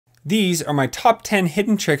These are my top 10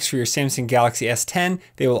 hidden tricks for your Samsung Galaxy S10.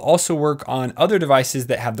 They will also work on other devices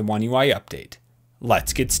that have the One UI update.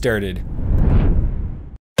 Let's get started.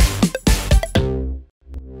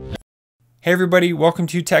 Hey everybody, welcome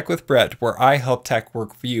to Tech with Brett, where I help tech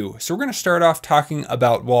work for you. So we're going to start off talking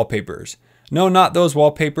about wallpapers. No, not those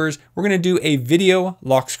wallpapers. We're going to do a video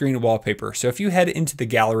lock screen wallpaper. So if you head into the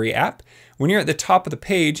Gallery app, when you're at the top of the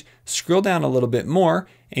page, scroll down a little bit more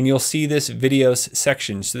and you'll see this videos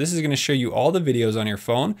section. So this is going to show you all the videos on your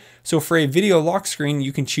phone. So for a video lock screen,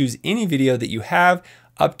 you can choose any video that you have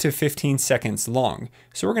up to 15 seconds long.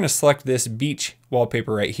 So we're going to select this beach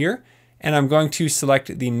wallpaper right here, and I'm going to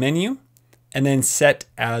select the menu and then set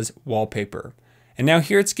as wallpaper. And now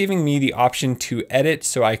here it's giving me the option to edit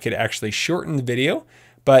so I could actually shorten the video,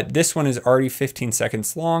 but this one is already 15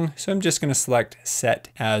 seconds long, so I'm just going to select set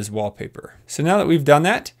as wallpaper. So now that we've done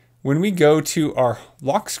that, when we go to our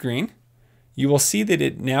lock screen, you will see that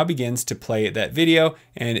it now begins to play that video,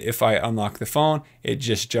 and if I unlock the phone, it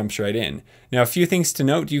just jumps right in. Now, a few things to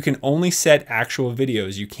note: you can only set actual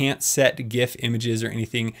videos. You can't set GIF images or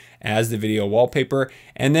anything as the video wallpaper,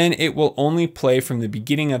 and then it will only play from the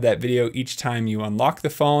beginning of that video each time you unlock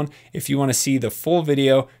the phone. If you want to see the full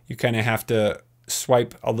video, you kind of have to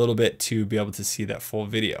swipe a little bit to be able to see that full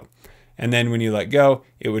video. And then when you let go,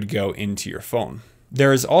 it would go into your phone.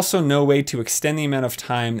 There is also no way to extend the amount of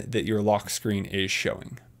time that your lock screen is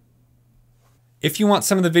showing. If you want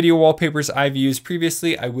some of the video wallpapers I've used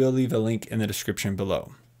previously, I will leave a link in the description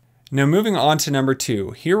below. Now moving on to number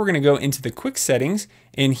 2, here we're going to go into the quick settings,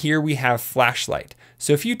 and here we have flashlight.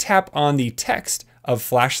 So if you tap on the text of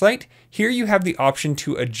flashlight, here you have the option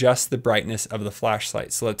to adjust the brightness of the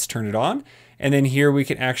flashlight. So let's turn it on. And then here we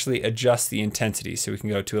can actually adjust the intensity. So we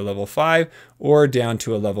can go to a level 5 or down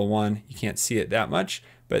to a level 1. You can't see it that much,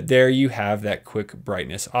 but there you have that quick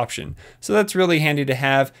brightness option. So that's really handy to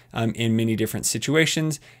have in many different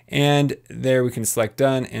situations. And there we can select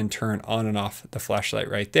done and turn on and off the flashlight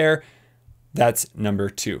right there. That's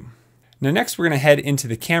number 2. Now next we're going to head into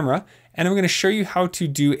the camera, and I'm going to show you how to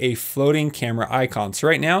do a floating camera icon. So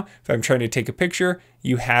right now, if I'm trying to take a picture,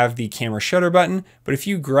 you have the camera shutter button, but if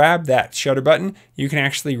you grab that shutter button, you can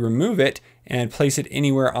actually remove it and place it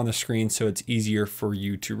anywhere on the screen so it's easier for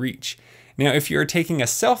you to reach. Now, if you're taking a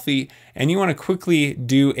selfie and you want to quickly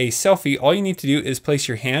do a selfie, all you need to do is place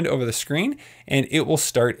your hand over the screen and it will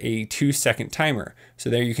start a 2-second timer. So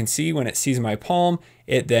there you can see when it sees my palm,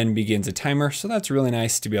 it then begins a timer. So that's really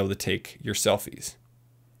nice to be able to take your selfies.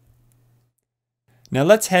 Now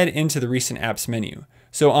let's head into the recent apps menu.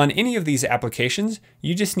 So on any of these applications,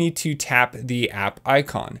 you just need to tap the app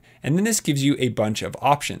icon, and then this gives you a bunch of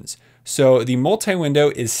options. So the multi-window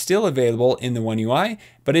is still available in the One UI,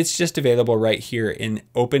 but it's just available right here in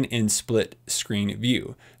open in split screen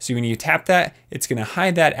view. So when you tap that, it's going to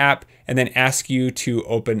hide that app and then ask you to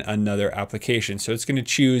open another application. So it's going to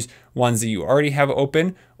choose ones that you already have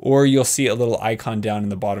open, or you'll see a little icon down in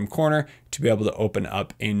the bottom corner to be able to open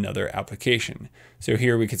up another application. So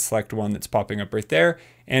here we could select one that's popping up right there,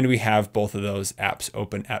 and we have both of those apps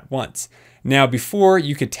open at once. Now before,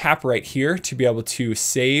 you could tap right here to be able to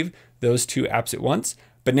save those two apps at once,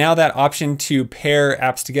 but now that option to pair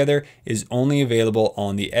apps together is only available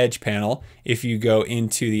on the Edge panel. If you go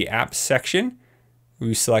into the apps section,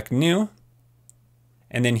 we select new,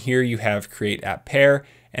 and then here you have create app pair,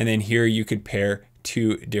 and then here you could pair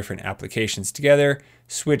two different applications together,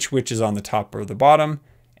 switch which is on the top or the bottom,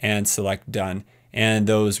 and select done, and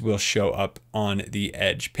those will show up on the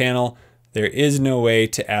Edge panel. There is no way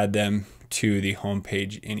to add them to the home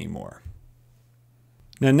page anymore.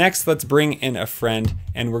 Now next, let's bring in a friend,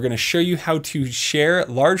 and we're going to show you how to share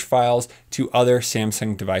large files to other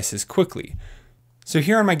Samsung devices quickly. So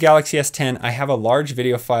here on my Galaxy S10, I have a large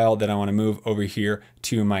video file that I want to move over here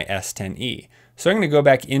to my S10e. So I'm going to go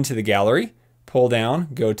back into the gallery, pull down,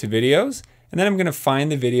 go to videos, and then I'm going to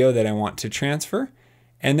find the video that I want to transfer.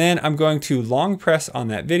 And then I'm going to long press on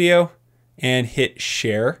that video and hit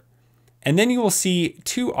share. And then you will see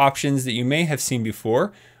two options that you may have seen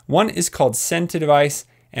before. One is called send to device,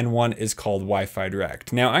 and one is called Wi-Fi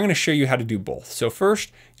direct. Now I'm going to show you how to do both. So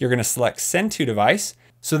first, you're going to select send to device.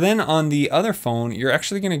 So then on the other phone, you're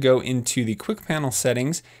actually going to go into the quick panel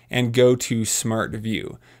settings and go to Smart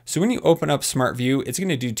View. So when you open up Smart View, it's going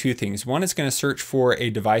to do two things. One, it's going to search for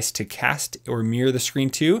a device to cast or mirror the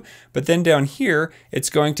screen to, but then down here,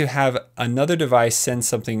 it's going to have another device send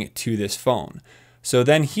something to this phone. So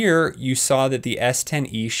then here you saw that the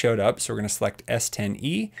S10e showed up. So we're going to select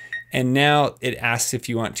S10e, and now it asks if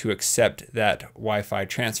you want to accept that Wi-Fi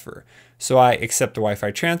transfer. So I accept the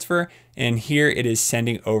Wi-Fi transfer, and here it is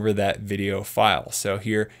sending over that video file. So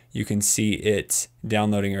here you can see it's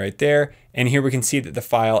downloading right there. And here we can see that the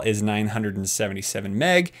file is 977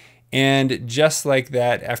 meg. And just like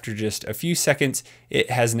that, after just a few seconds,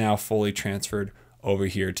 it has now fully transferred over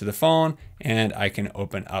here to the phone, and I can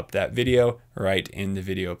open up that video right in the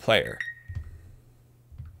video player.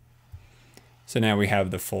 So now we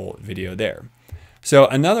have the full video there. So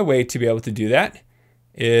another way to be able to do that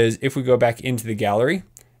is if we go back into the gallery,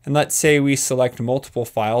 and let's say we select multiple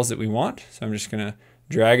files that we want. So I'm just gonna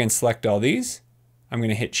drag and select all these. I'm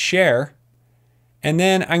gonna hit share, and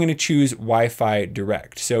then I'm gonna choose Wi-Fi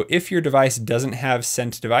Direct. So if your device doesn't have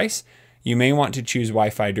send to device, you may want to choose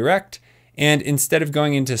Wi-Fi Direct. And instead of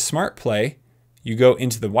going into Smart Play, you go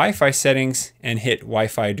into the Wi-Fi settings and hit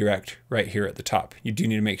Wi-Fi Direct right here at the top. You do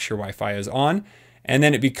need to make sure Wi-Fi is on, and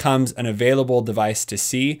then it becomes an available device to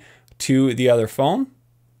see to the other phone.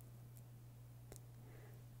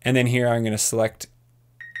 And then here I'm going to select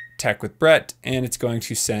Tech with Brett, and it's going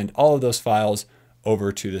to send all of those files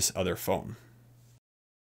over to this other phone.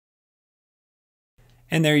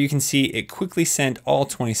 And there you can see it quickly sent all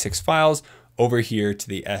 26 files over here to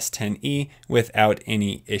the S10e without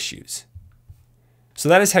any issues. So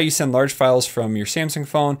that is how you send large files from your Samsung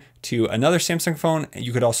phone to another Samsung phone.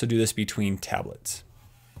 You could also do this between tablets.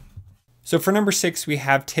 So for number 6, we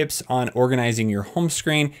have tips on organizing your home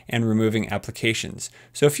screen and removing applications.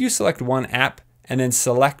 So if you select one app and then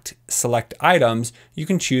select items, you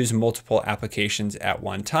can choose multiple applications at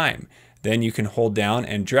one time. Then you can hold down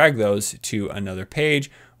and drag those to another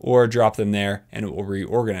page or drop them there and it will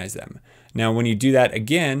reorganize them. Now, when you do that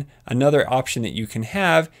again, another option that you can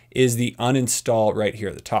have is the uninstall right here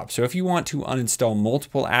at the top. So if you want to uninstall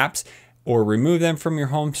multiple apps or remove them from your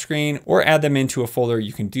home screen or add them into a folder,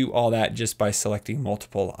 you can do all that just by selecting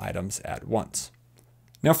multiple items at once.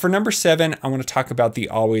 Now for number 7, I want to talk about the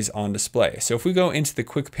always on display. So if we go into the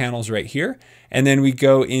quick panels right here, and then we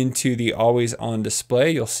go into the always on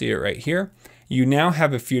display, you'll see it right here. You now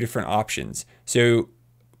have a few different options. So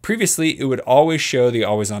previously, it would always show the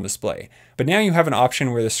always on display, but now you have an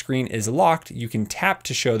option where the screen is locked. You can tap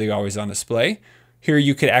to show the always on display. Here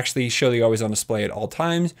you could actually show the always on display at all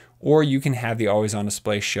times, or you can have the always on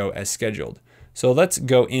display show as scheduled. So let's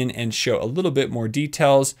go in and show a little bit more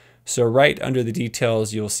details. So right under the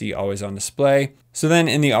details, you'll see always on display. So then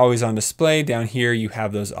in the always on display down here, you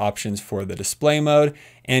have those options for the display mode,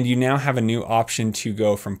 and you now have a new option to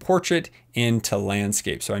go from portrait into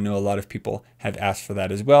landscape. So I know a lot of people have asked for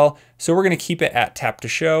that as well. So we're going to keep it at tap to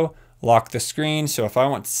show, lock the screen. So if I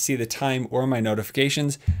want to see the time or my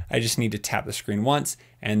notifications, I just need to tap the screen once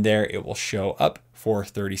and there it will show up for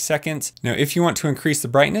 30 seconds. Now, if you want to increase the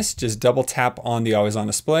brightness, just double tap on the always on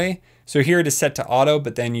display. So here it is set to auto,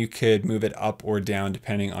 but then you could move it up or down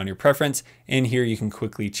depending on your preference. And here you can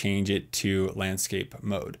quickly change it to landscape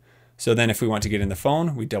mode. So then if we want to get in the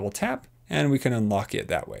phone, we double tap and we can unlock it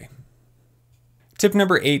that way. Tip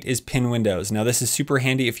number 8 is pin windows. Now this is super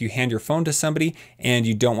handy if you hand your phone to somebody and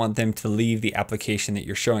you don't want them to leave the application that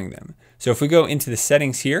you're showing them. So if we go into the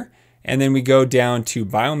settings here, and then we go down to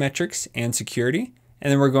biometrics and security,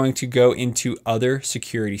 and then we're going to go into other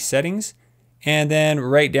security settings. And then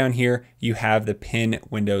right down here, you have the pin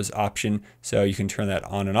windows option. So you can turn that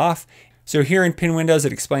on and off. So here in pin windows,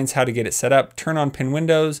 it explains how to get it set up. Turn on pin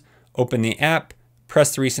windows, open the app,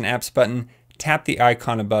 press the recent apps button, tap the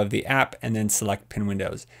icon above the app, and then select pin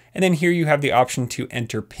windows. And then here you have the option to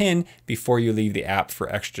enter PIN before you leave the app for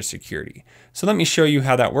extra security. So let me show you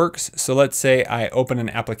how that works. So let's say I open an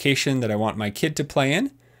application that I want my kid to play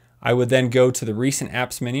in. I would then go to the recent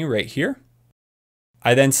apps menu right here.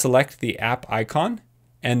 I then select the app icon,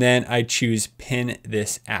 and then I choose pin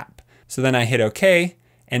this app. So then I hit OK,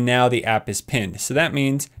 and now the app is pinned. So that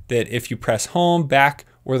means that if you press home, back,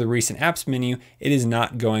 or the recent apps menu, it is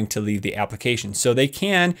not going to leave the application. So they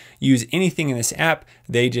can use anything in this app,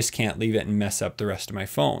 they just can't leave it and mess up the rest of my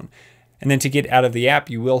phone. And then to get out of the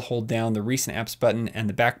app, you will hold down the recent apps button and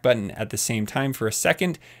the back button at the same time for a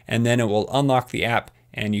second, and then it will unlock the app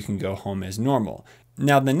and you can go home as normal.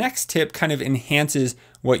 Now the next tip kind of enhances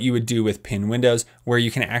what you would do with pin windows, where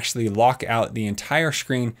you can actually lock out the entire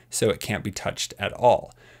screen so it can't be touched at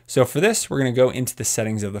all. So for this, we're going to go into the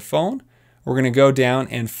settings of the phone. We're going to go down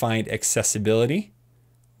and find accessibility,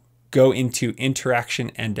 go into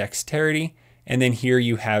interaction and dexterity, and then here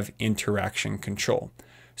you have interaction control.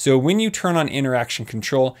 So when you turn on interaction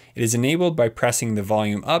control, it is enabled by pressing the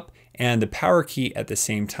volume up and the power key at the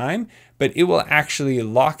same time, but it will actually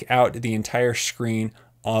lock out the entire screen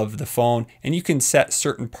of the phone, and you can set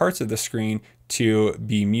certain parts of the screen to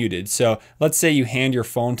be muted. So let's say you hand your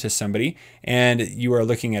phone to somebody and you are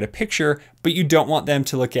looking at a picture, but you don't want them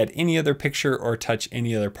to look at any other picture or touch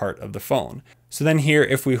any other part of the phone. So then here,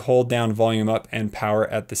 if we hold down volume up and power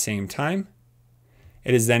at the same time,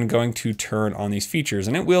 it is then going to turn on these features,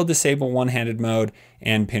 and it will disable one-handed mode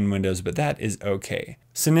and pin windows, but that is okay.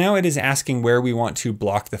 So now it is asking where we want to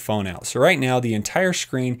block the phone out. So right now the entire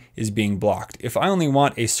screen is being blocked. If I only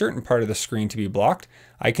want a certain part of the screen to be blocked,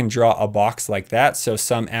 I can draw a box like that. So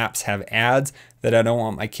some apps have ads that I don't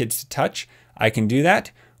want my kids to touch. I can do that.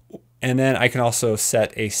 And then I can also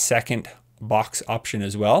set a second box option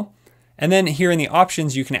as well. And then here in the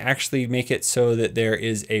options, you can actually make it so that there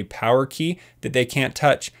is a power key that they can't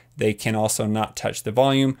touch. They can also not touch the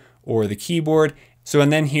volume or the keyboard. So,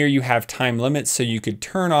 and then here you have time limits, so you could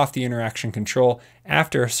turn off the interaction control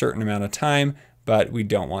after a certain amount of time, but we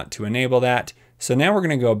don't want to enable that. So now we're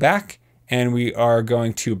going to go back and we are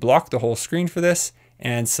going to block the whole screen for this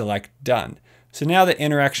and select done. So now that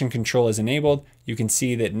interaction control is enabled, you can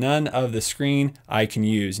see that none of the screen I can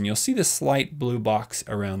use, and you'll see the slight blue box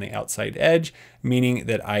around the outside edge, meaning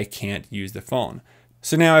that I can't use the phone.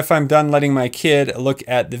 So now if I'm done letting my kid look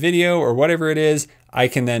at the video or whatever it is, I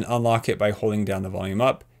can then unlock it by holding down the volume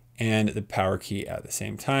up and the power key at the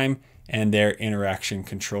same time, and their interaction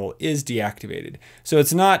control is deactivated. So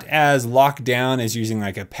it's not as locked down as using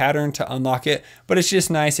like a pattern to unlock it, but it's just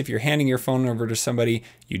nice if you're handing your phone over to somebody,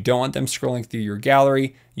 you don't want them scrolling through your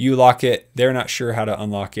gallery, you lock it, they're not sure how to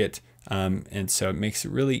unlock it, and so it makes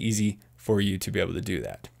it really easy for you to be able to do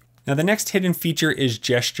that. Now the next hidden feature is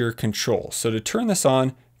gesture control. So to turn this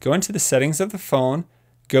on, go into the settings of the phone,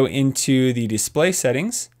 go into the display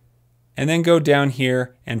settings, and then go down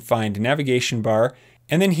here and find navigation bar.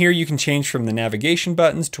 And then here you can change from the navigation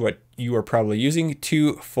buttons to what you are probably using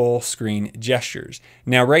to full screen gestures.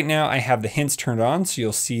 Now right now I have the hints turned on, so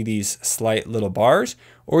you'll see these slight little bars,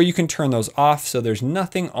 or you can turn those off so there's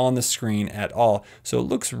nothing on the screen at all. So it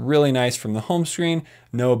looks really nice from the home screen,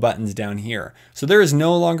 no buttons down here. So there is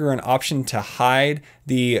no longer an option to hide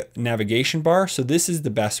the navigation bar, so this is the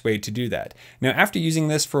best way to do that. Now after using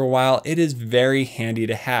this for a while, it is very handy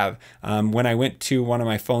to have. When I went to one of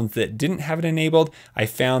my phones that didn't have it enabled, I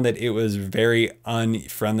found that it was very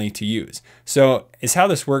unfriendly to use. So how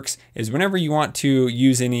this works is whenever you want to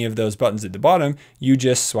use any of those buttons at the bottom, you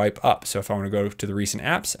just swipe up. So if I want to go to the recent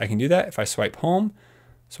apps, I can do that. If I swipe home,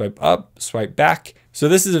 swipe up, swipe back. So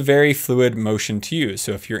this is a very fluid motion to use.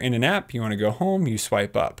 So if you're in an app, you want to go home, you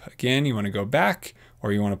swipe up. Again, you want to go back,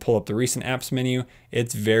 or you want to pull up the recent apps menu.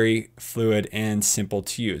 It's very fluid and simple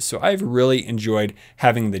to use. So I've really enjoyed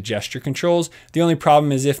having the gesture controls. The only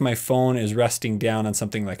problem is if my phone is resting down on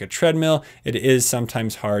something like a treadmill, it is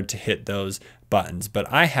sometimes hard to hit those buttons.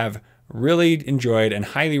 But I have really enjoyed and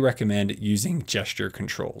highly recommend using gesture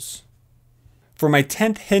controls. For my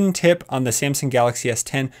 10th hidden tip on the Samsung Galaxy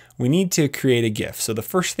S10, we need to create a GIF. So the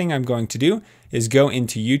first thing I'm going to do is go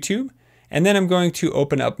into YouTube, and then I'm going to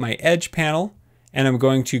open up my Edge panel, and I'm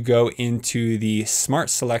going to go into the Smart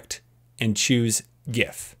Select and choose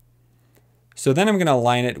GIF. So then I'm going to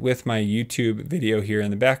align it with my YouTube video here in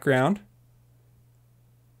the background.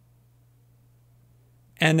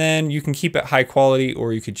 And then you can keep it high quality,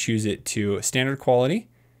 or you could choose it to standard quality.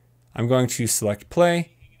 I'm going to select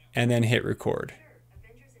play and then hit record.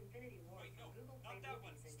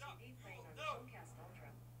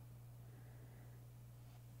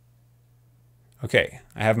 Okay,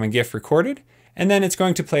 I have my GIF recorded, and then it's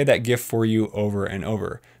going to play that GIF for you over and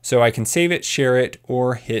over. So I can save it, share it,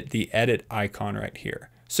 or hit the edit icon right here.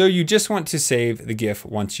 So you just want to save the GIF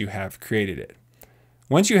once you have created it.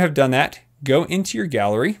 Once you have done that, go into your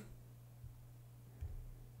gallery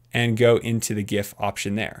and go into the GIF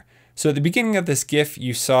option there. So at the beginning of this GIF,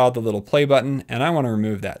 you saw the little play button, and I want to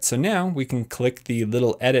remove that. So now we can click the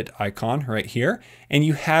little edit icon right here, and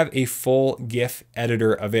you have a full GIF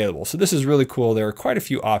editor available. So this is really cool. There are quite a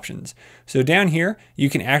few options. So down here, you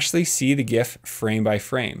can actually see the GIF frame by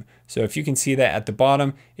frame. So if you can see that at the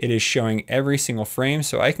bottom, it is showing every single frame.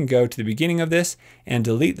 So I can go to the beginning of this and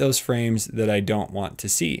delete those frames that I don't want to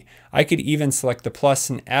see. I could even select the plus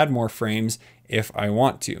and add more frames if I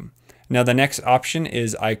want to. Now the next option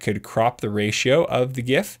is I could crop the ratio of the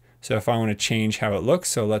GIF. So if I want to change how it looks,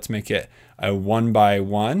 so let's make it a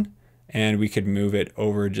 1:1, and we could move it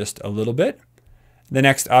over just a little bit. The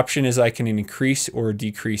next option is I can increase or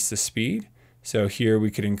decrease the speed. So here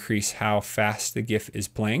we could increase how fast the GIF is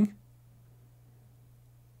playing.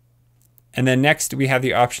 And then next we have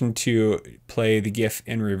the option to play the GIF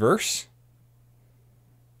in reverse.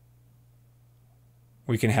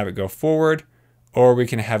 We can have it go forward, or we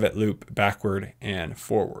can have it loop backward and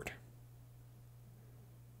forward.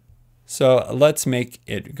 So let's make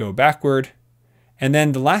it go backward. And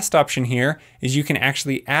then the last option here is you can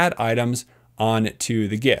actually add items onto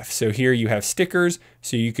the GIF. So here you have stickers,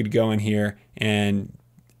 so you could go in here and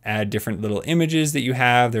add different little images that you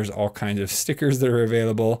have. There's all kinds of stickers that are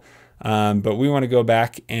available. But we want to go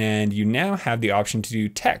back, and you now have the option to do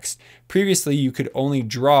text. Previously, you could only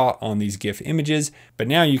draw on these GIF images, but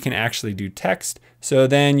now you can actually do text. So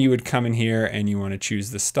then you would come in here and you want to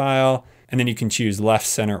choose the style, and then you can choose left,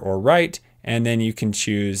 center, or right, and then you can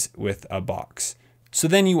choose with a box. So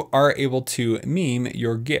then you are able to meme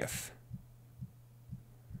your GIF.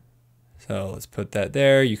 So let's put that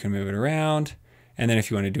there. You can move it around. And then if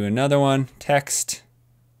you want to do another one, text,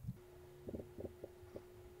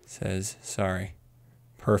 says sorry.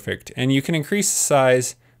 Perfect. And you can increase the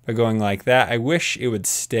size by going like that. I wish it would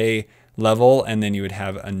stay level and then you would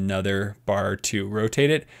have another bar to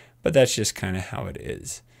rotate it, but that's just kind of how it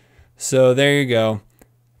is. So there you go.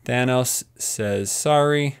 Thanos says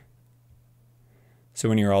sorry. So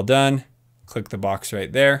when you're all done, click the box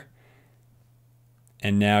right there.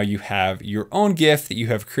 And now you have your own GIF that you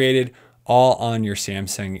have created all on your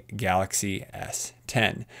Samsung Galaxy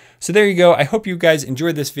S10. So there you go. I hope you guys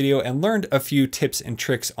enjoyed this video and learned a few tips and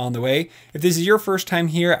tricks on the way. If this is your first time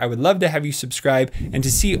here, I would love to have you subscribe, and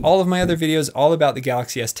to see all of my other videos all about the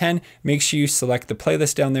Galaxy S10, make sure you select the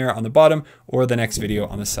playlist down there on the bottom or the next video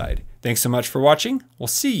on the side. Thanks so much for watching. We'll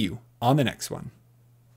see you on the next one.